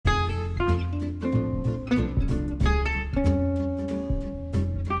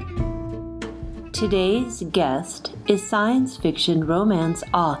Today's guest is science fiction romance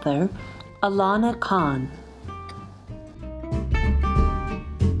author Alana Khan.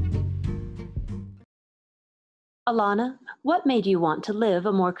 Alana, what made you want to live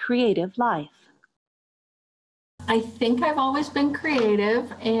a more creative life? I think I've always been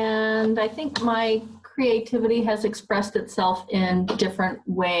creative, and I think my creativity has expressed itself in different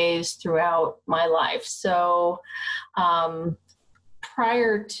ways throughout my life. So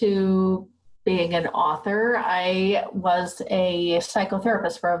prior to being an author, I was a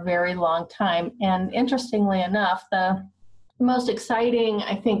psychotherapist for a very long time. And interestingly enough, the most exciting,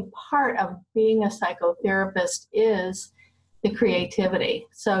 I think, part of being a psychotherapist is the creativity.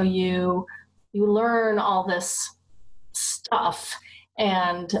 So you learn all this stuff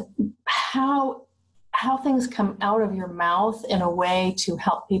and how things come out of your mouth in a way to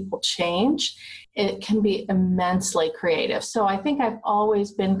help people change. It can be immensely creative. So I think I've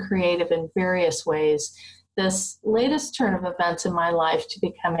always been creative in various ways. This latest turn of events in my life to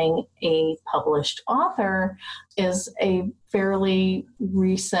becoming a published author is a fairly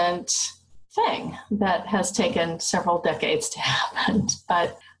recent thing that has taken several decades to happen.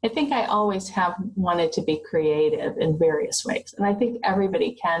 But I think I always have wanted to be creative in various ways, and I think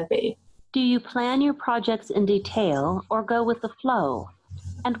everybody can be. Do you plan your projects in detail or go with the flow?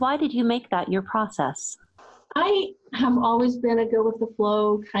 And why did you make that your process? I have always been a go with the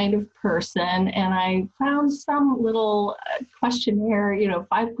flow kind of person, and I found some little questionnaire,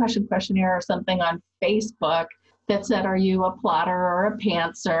 5-question questionnaire or something on Facebook that said, are you a plotter or a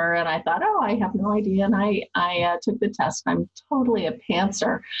pantser? And I thought, I have no idea. And I took the test. I'm totally a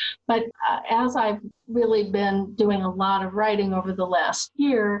pantser. But as I've really been doing a lot of writing over the last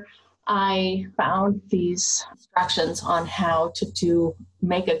year, I found these instructions on how to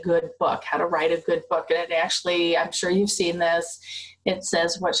make a good book, how to write a good book. And it actually, I'm sure you've seen this, it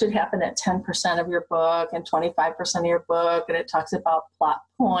says what should happen at 10% of your book and 25% of your book. And it talks about plot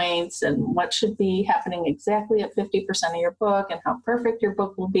points and what should be happening exactly at 50% of your book and how perfect your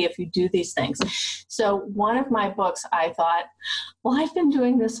book will be if you do these things. So one of my books, I thought, well, I've been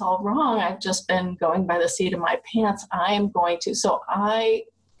doing this all wrong. I've just been going by the seat of my pants. So I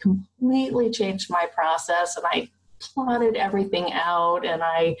completely changed my process, and I plotted everything out, and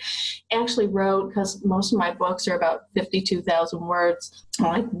I actually wrote, because most of my books are about 52,000 words,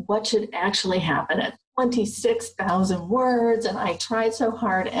 like what should actually happen at 26,000 words, and I tried so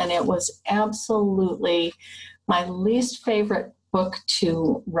hard, and it was absolutely my least favorite book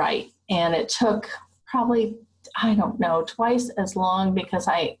to write, and it took probably twice as long because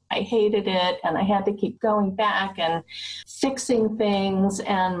I hated it, and I had to keep going back and fixing things,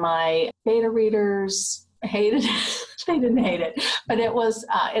 and my beta readers hated it. They didn't hate it, but it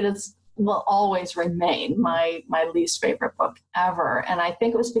will always remain my least favorite book ever. And I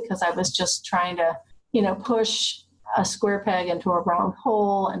think it was because I was just trying to, push a square peg into a round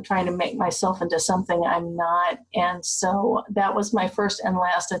hole and trying to make myself into something I'm not. And so that was my first and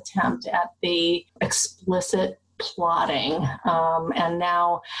last attempt at the explicit plotting. And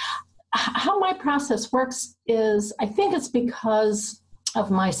now how my process works is, I think it's because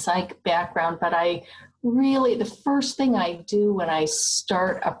of my psych background, but the first thing I do when I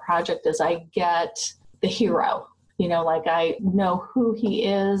start a project is I get the hero. I know who he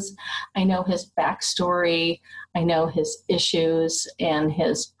is, I know his backstory, I know his issues and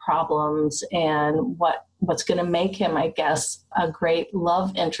his problems and what's going to make him, I guess, a great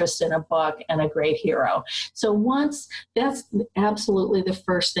love interest in a book and a great hero. So that's absolutely the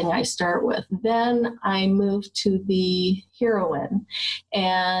first thing I start with. Then I move to the heroine,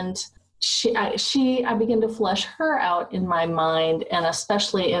 and I begin to flesh her out in my mind, and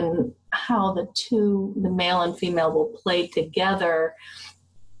especially in how the male and female, will play together,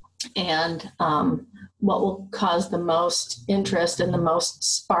 and what will cause the most interest and the most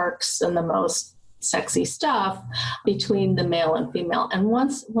sparks and the most sexy stuff between the male and female. And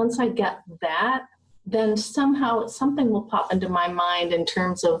once I get that, then somehow something will pop into my mind in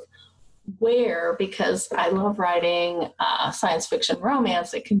terms of where, because I love writing science fiction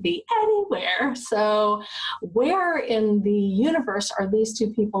romance, it can be anywhere. So where in the universe are these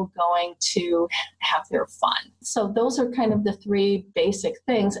two people going to have their fun? So those are kind of the three basic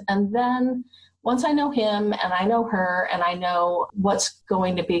things. And then once I know him and I know her and I know what's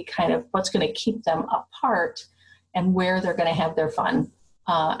going to keep them apart and where they're going to have their fun,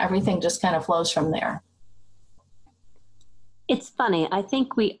 everything just kind of flows from there. It's funny, I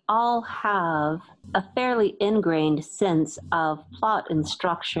think we all have a fairly ingrained sense of plot and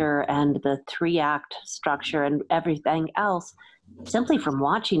structure and the 3-act structure and everything else simply from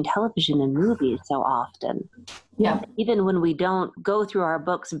watching television and movies so often. Yeah. Even when we don't go through our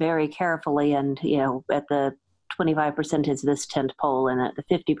books very carefully and, at the 25% is this tent pole and at the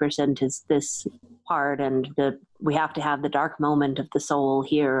 50% is this part and we have to have the dark moment of the soul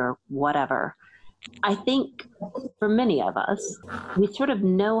here or whatever. I think for many of us, we sort of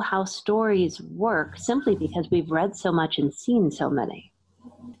know how stories work simply because we've read so much and seen so many.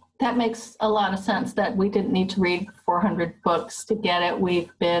 That makes a lot of sense, that we didn't need to read 400 books to get it.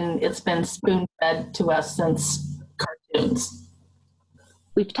 It's been spoon-fed to us since cartoons.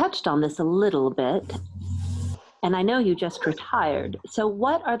 We've touched on this a little bit, and I know you just retired. So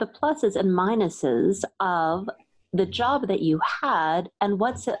what are the pluses and minuses of the job that you had, and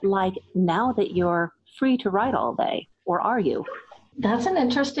what's it like now that you're free to write all day, or are you? That's an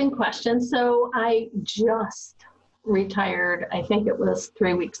interesting question. So I just retired, I think it was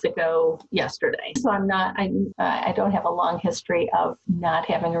 3 weeks ago yesterday. So I don't have a long history of not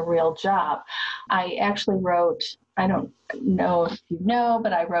having a real job. I actually wrote, I don't know if you know,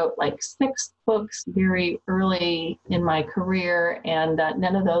 but I wrote like 6 books very early in my career, and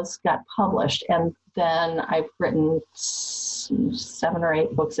none of those got published. And then I've written 7 or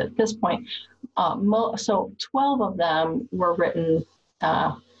 8 books at this point. So 12 of them were written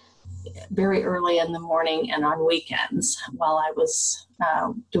very early in the morning and on weekends while I was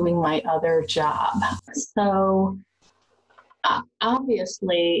doing my other job. So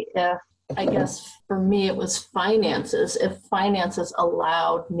obviously, I guess for me it was finances. If finances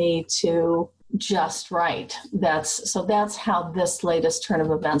allowed me to just write, that's how this latest turn of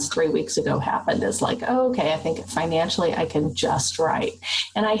events 3 weeks ago happened. Is like, oh, okay, I think financially I can just write.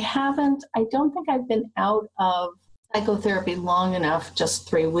 And I don't think I've been out of psychotherapy long enough, just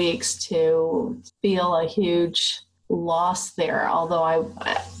 3 weeks, to feel a huge loss there. Although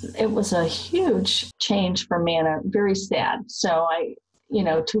it was a huge change for me and very sad. So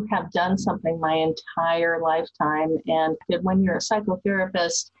to have done something my entire lifetime, and when you're a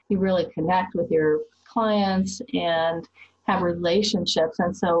psychotherapist, you really connect with your clients and have relationships.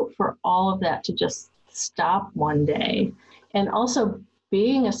 And so for all of that to just stop one day, and also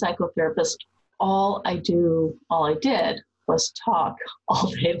being a psychotherapist, all I did was talk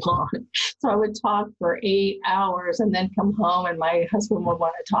all day long. So I would talk for 8 hours and then come home and my husband would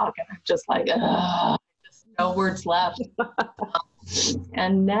want to talk. And I'm just like, just no words left.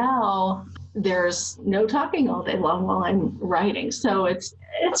 And now there's no talking all day long while I'm writing. So it's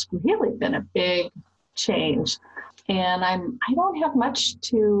really been a big change. And I don't have much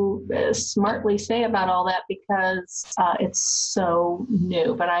to smartly say about all that because it's so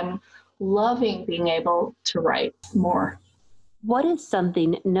new, but I'm loving being able to write more. What is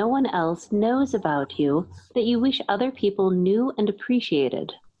something no one else knows about you that you wish other people knew and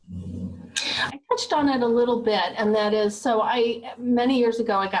appreciated? I touched on it a little bit, and that is, many years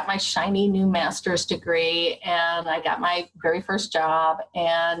ago, I got my shiny new master's degree, and I got my very first job,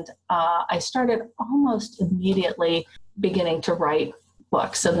 and I started almost immediately beginning to write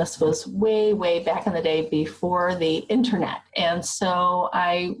books. And this was way, way back in the day before the internet. And so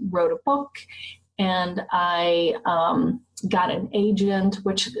I wrote a book, and I got an agent,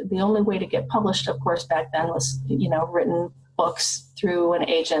 which the only way to get published, of course, back then was, written books through an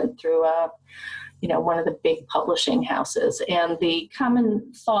agent, through one of the big publishing houses. And the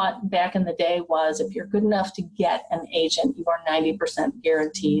common thought back in the day was, if you're good enough to get an agent, you are 90%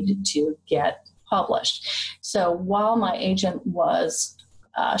 guaranteed to get published. So while my agent was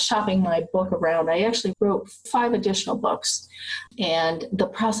shopping my book around, I actually wrote 5 additional books. And the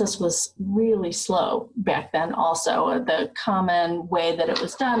process was really slow back then also. The common way that it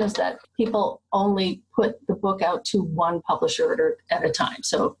was done is that people only put the book out to one publisher at a time.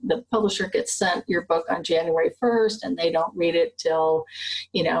 So the publisher gets sent your book on January 1st, and they don't read it till,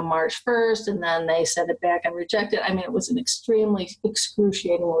 March 1st, and then they send it back and reject it. I mean, it was an extremely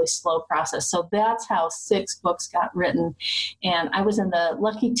excruciatingly slow process. So that's how 6 books got written. And I was in the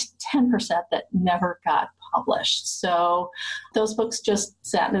lucky 10% that never got published. So those books just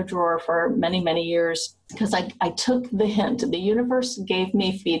sat in a drawer for many, many years because I took the hint. The universe gave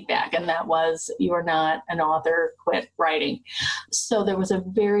me feedback, and that was, you are not an author, quit writing. So there was a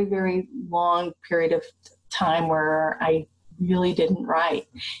very, very long period of time where I really didn't write.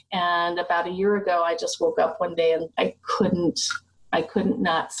 And about a year ago, I just woke up one day and I couldn't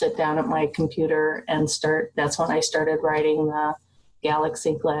not sit down at my computer and start. That's when I started writing the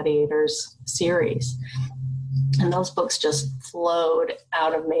Galaxy Gladiators series. And those books just flowed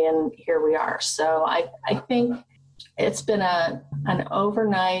out of me, and here we are. So I think it's been an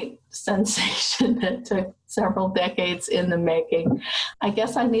overnight sensation that took several decades in the making. I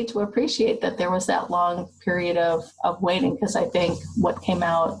guess I need to appreciate that there was that long period of waiting, because I think what came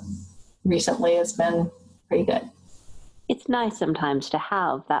out recently has been pretty good. It's nice sometimes to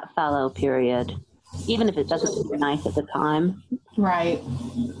have that fallow period, even if it doesn't feel nice at the time. Right.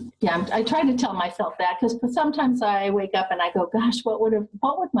 Yeah, I try to tell myself that, because sometimes I wake up and I go, gosh, what would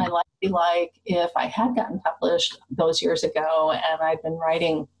my life be like if I had gotten published those years ago and I'd been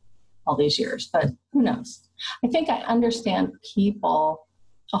writing all these years? But who knows? I think I understand people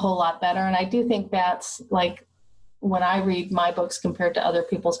a whole lot better. And I do think that's like, when I read my books compared to other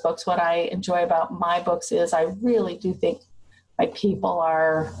people's books, what I enjoy about my books is I really do think my people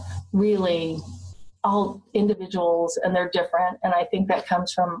are really all individuals, and they're different. And I think that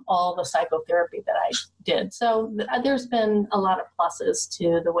comes from all the psychotherapy that I did. So there's been a lot of pluses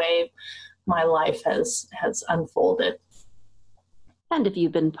to the way my life has unfolded. And if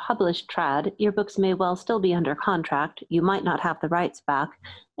you've been published trad, your books may well still be under contract, you might not have the rights back,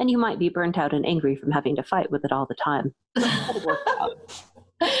 and you might be burnt out and angry from having to fight with it all the time.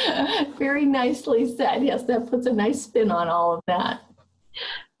 Very nicely said. Yes, that puts a nice spin on all of that.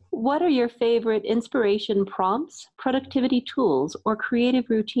 What are your favorite inspiration prompts, productivity tools, or creative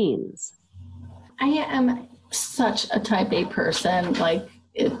routines? I am such a type A person. Like,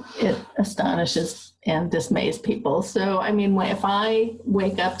 it astonishes and dismays people. So, I mean, if I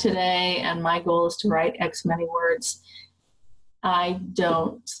wake up today and my goal is to write X many words, I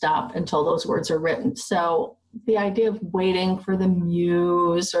don't stop until those words are written. So the idea of waiting for the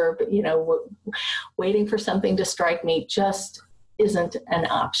muse or, waiting for something to strike me just isn't an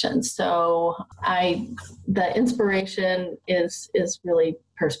option. So the inspiration is really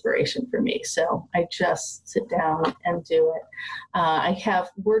perspiration for me. So I just sit down and do it. I have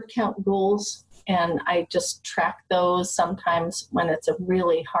word count goals, and I just track those. Sometimes when it's a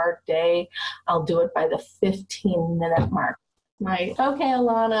really hard day, I'll do it by the 15-minute mark. Right. Okay,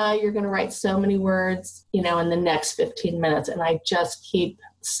 Alana, you're going to write so many words, in the next 15 minutes. And I just keep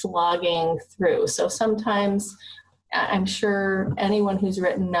slogging through. So sometimes, I'm sure anyone who's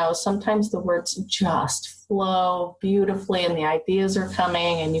written knows, sometimes the words just flow beautifully and the ideas are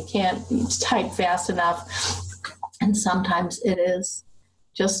coming and you can't type fast enough. And sometimes it is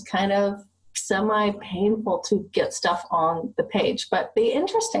just kind of semi-painful to get stuff on the page. But the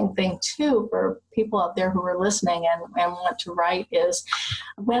interesting thing too for people out there who are listening and want to write is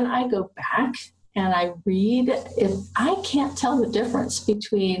when I go back and I read, I can't tell the difference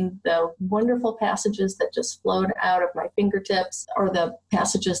between the wonderful passages that just flowed out of my fingertips or the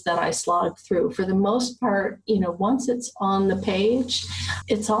passages that I slogged through. For the most part, once it's on the page,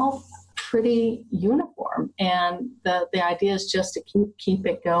 it's all pretty uniform. And the idea is just to keep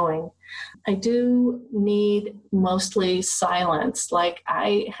it going. I do need mostly silence. Like,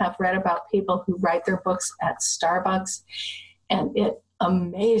 I have read about people who write their books at Starbucks, and it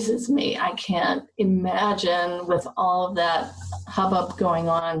amazes me. I can't imagine, with all of that hubbub going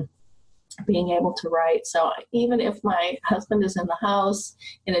on, being able to write. So even if my husband is in the house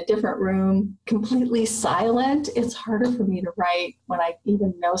in a different room, completely silent, it's harder for me to write when I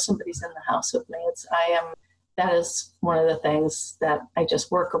even know somebody's in the house with me. That is one of the things that I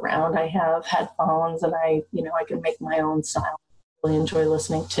just work around. I have headphones and I can make my own silence. I really enjoy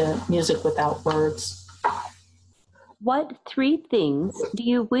listening to music without words. What 3 things do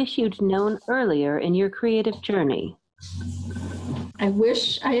you wish you'd known earlier in your creative journey? I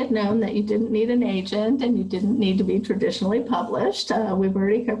wish I had known that you didn't need an agent and you didn't need to be traditionally published. We've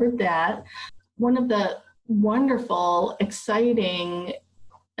already covered that. One of the wonderful, exciting,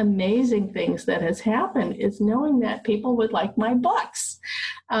 amazing things that has happened is knowing that people would like my books.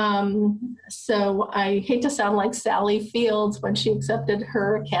 So I hate to sound like Sally Fields when she accepted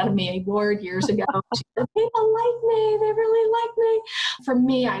her Academy Award years ago. She said, people like me, they really like me. For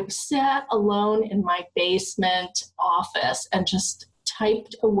me, I sat alone in my basement office and just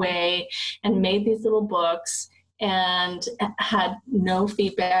typed away and made these little books and had no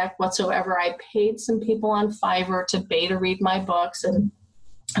feedback whatsoever. I paid some people on Fiverr to beta read my books, and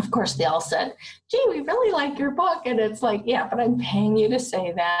of course, they all said, gee, we really like your book. And it's like, yeah, but I'm paying you to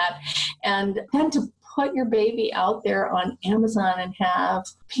say that. And then to put your baby out there on Amazon and have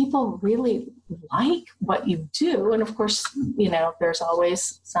people really like what you do. And of course, there's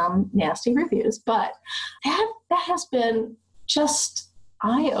always some nasty reviews, but that has been just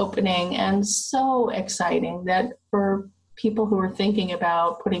eye-opening and so exciting that for people who are thinking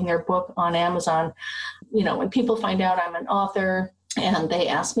about putting their book on Amazon, when people find out I'm an author, and they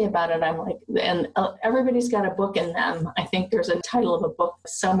ask me about it, I'm like, and everybody's got a book in them. I think there's a title of a book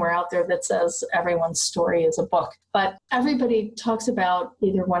somewhere out there that says everyone's story is a book. But everybody talks about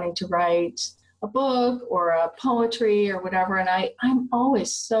either wanting to write a book or a poetry or whatever. And I'm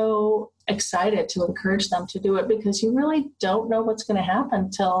always so excited to encourage them to do it, because you really don't know what's going to happen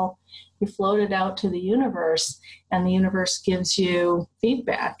until you float it out to the universe and the universe gives you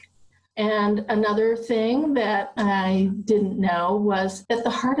feedback. And another thing that I didn't know was that the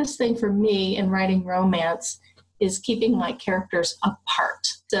hardest thing for me in writing romance is keeping my characters apart.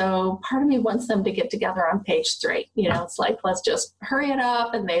 So part of me wants them to get together on page 3. It's like, let's just hurry it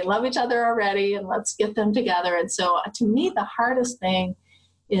up, and they love each other already, and let's get them together. And so to me, the hardest thing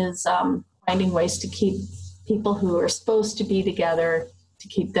is finding ways to keep people who are supposed to be together, to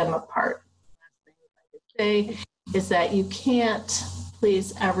keep them apart. The last thing I could say is that you can't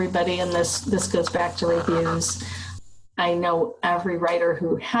please everybody, and this goes back to reviews. I know every writer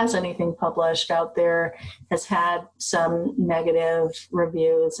who has anything published out there has had some negative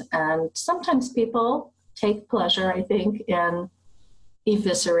reviews, and sometimes people take pleasure, I think, in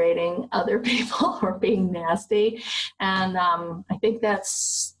eviscerating other people or being nasty. And I think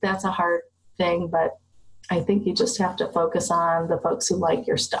that's a hard thing, but I think you just have to focus on the folks who like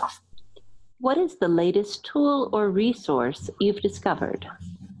your stuff. What is the latest tool or resource you've discovered?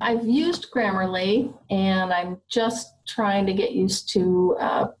 I've used Grammarly, and I'm just trying to get used to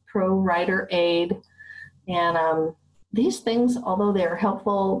Pro Writer Aid. And these things, although they're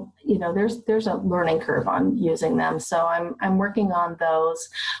helpful, there's a learning curve on using them. So I'm working on those.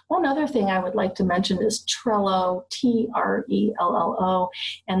 One other thing I would like to mention is Trello, Trello,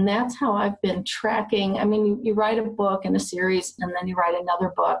 and that's how I've been tracking. I mean, you write a book and a series, and then you write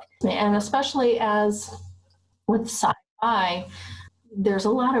another book. And especially as with sci-fi, there's a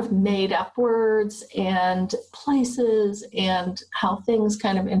lot of made up words and places and how things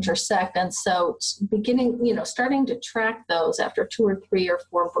kind of intersect. And so starting to track those after 2 or 3 or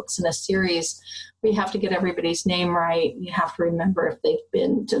 4 books in a series, we have to get everybody's name right. You have to remember if they've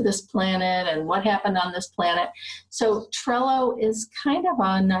been to this planet and what happened on this planet. So Trello is kind of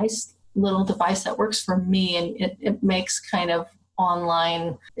a nice little device that works for me, and it makes kind of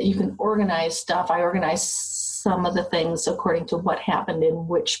online, you can organize stuff. I organize some of the things according to what happened in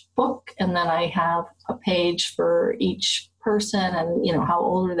which book, and then I have a page for each person, and how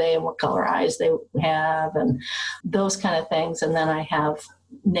old are they and what color eyes they have and those kind of things. And then I have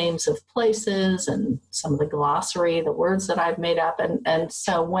names of places and some of the glossary, the words that I've made up. And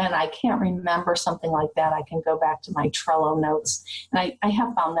so when I can't remember something like that, I can go back to my Trello notes. And I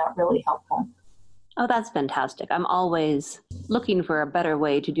have found that really helpful. Oh, that's fantastic. I'm always looking for a better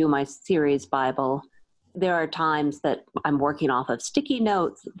way to do my series Bible. There are times that I'm working off of sticky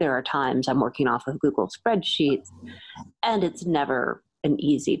notes. There are times I'm working off of Google spreadsheets, and it's never an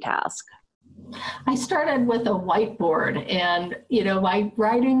easy task. I started with a whiteboard, and my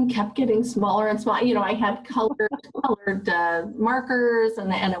writing kept getting smaller and smaller. I had colored markers,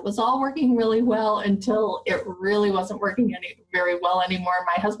 and it was all working really well until it really wasn't working very well anymore.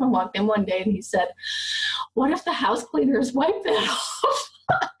 My husband walked in one day and he said, "What if the house cleaners wipe that off?"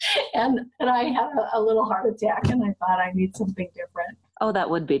 and I had a little heart attack, and I thought I need something different. Oh, that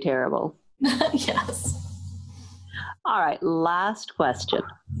would be terrible. Yes. All right, last question.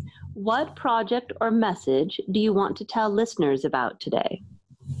 What project or message do you want to tell listeners about today?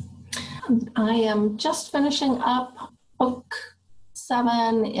 I am just finishing up book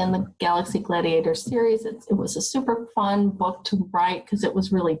 7 in the Galaxy Gladiator series. It was a super fun book to write because it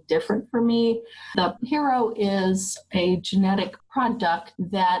was really different for me. The hero is a genetic product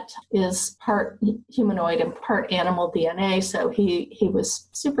that is part humanoid and part animal DNA, so he was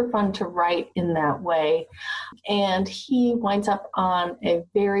super fun to write in that way. And he winds up on a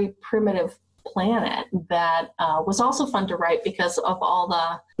very primitive planet that was also fun to write because of all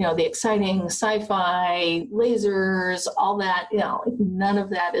the exciting sci-fi lasers, all that, none of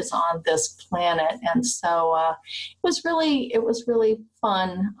that is on this planet. And so it was really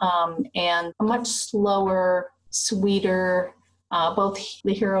fun, and a much slower, sweeter, both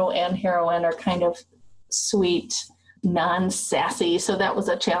the hero and heroine are kind of sweet, non-sassy. So that was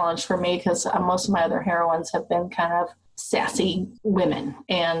a challenge for me because most of my other heroines have been kind of sassy women.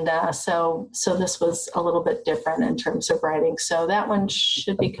 And so this was a little bit different in terms of writing. So that one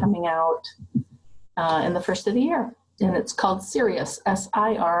should be coming out in the first of the year. And it's called Sirius, Sirius,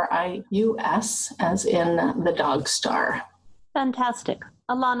 as in the dog star. Fantastic.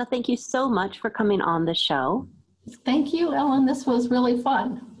 Alana, thank you so much for coming on the show. Thank you, Ellen. This was really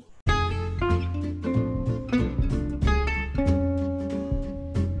fun.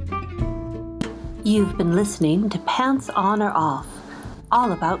 You've been listening to Pants On or Off,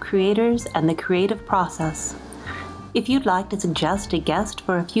 all about creators and the creative process. If you'd like to suggest a guest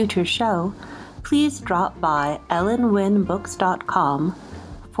for a future show, please drop by ellenwynbooks.com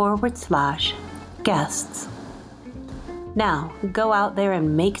guests. Now, go out there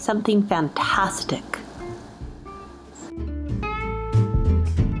and make something fantastic.